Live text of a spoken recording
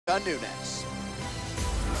Nunes.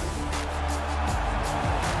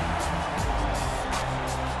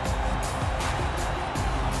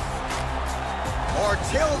 Or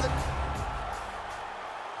till the...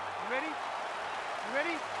 You ready? You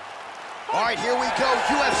ready? All right, here we go.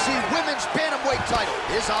 UFC Women's Bantamweight title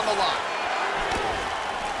is on the line.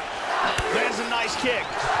 Lands a nice kick.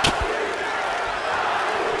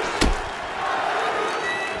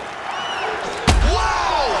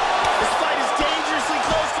 Wow! This fight is dangerously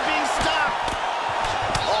close to being stopped.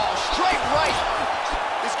 Oh, straight right.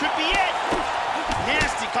 This could be it.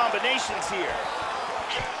 Nasty combinations here.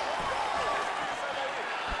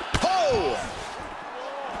 Oh!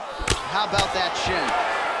 How about that shin?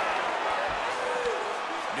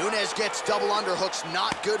 Nunes gets double underhooks,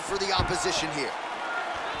 not good for the opposition here.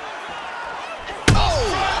 Oh!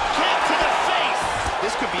 Kick to the face.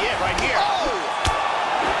 This could be it right here. Oh!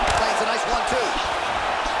 Lands a nice 1-2.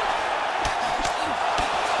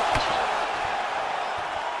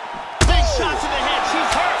 Big shot to the head.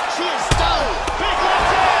 She's hurt. She is stunned. Big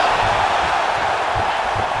left hand.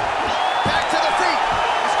 Back to the feet.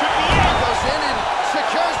 This could be it. Goes in and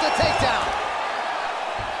secures the takedown.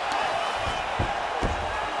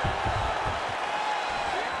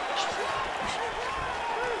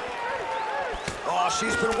 Oh,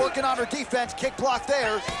 she's been working on her defense. Kick block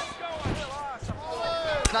there.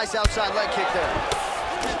 Nice outside leg kick there.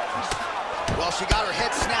 Well, she got her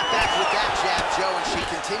head snapped back with that jab, Joe, and she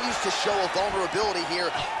continues to show a vulnerability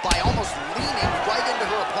here by almost leaning right into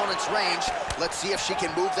her opponent's range. Let's see if she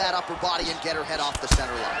can move that upper body and get her head off the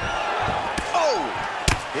center line. Oh!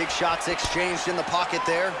 Big shots exchanged in the pocket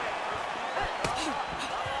there.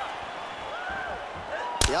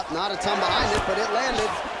 Yep, not a ton behind it, but it landed.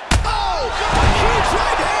 Oh! Huge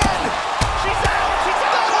right hand! She's out. She's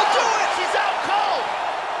out. That'll do it! She's out cold.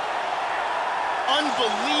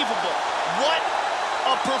 Unbelievable. What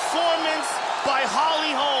a performance by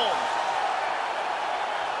Holly Holm.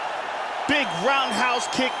 Big roundhouse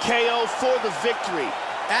kick KO for the victory.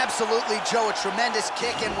 Absolutely, Joe, a tremendous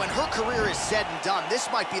kick, and when her career is said and done, this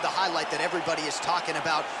might be the highlight that everybody is talking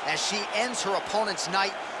about as she ends her opponent's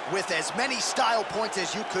night with as many style points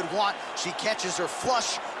as you could want. She catches her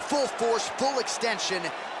flush, full force, full extension.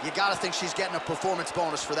 You gotta think she's getting a performance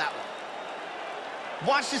bonus for that one.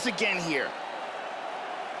 Watch this again here.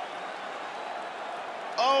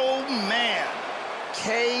 Oh, man.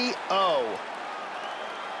 KO.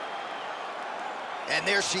 And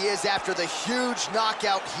there she is after the huge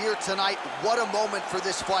knockout here tonight. What a moment for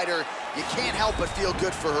this fighter. You can't help but feel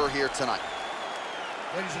good for her here tonight.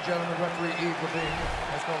 Ladies and gentlemen, referee Yves Levine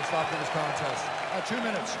has called a stop to this contest at 2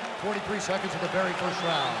 minutes, 43 seconds of the very first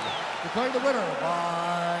round. Declaring the winner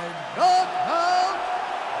by knockout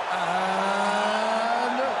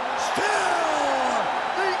and still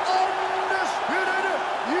the undisputed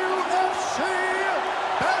UFC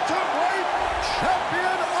Bantamweight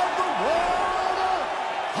Champion of the world,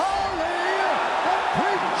 Holly the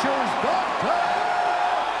Preacher's Doctor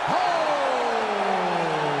Holm.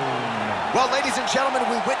 Well, ladies and gentlemen,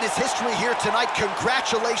 we witness history here tonight.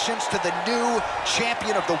 Congratulations to the new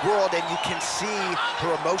champion of the world, and you can see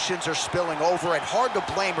her emotions are spilling over, and hard to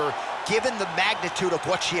blame her given the magnitude of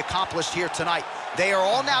what she accomplished here tonight. They are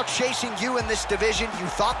all now chasing you in this division. You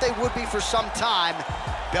thought they would be for some time.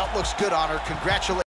 Belt looks good on her. Congratulations.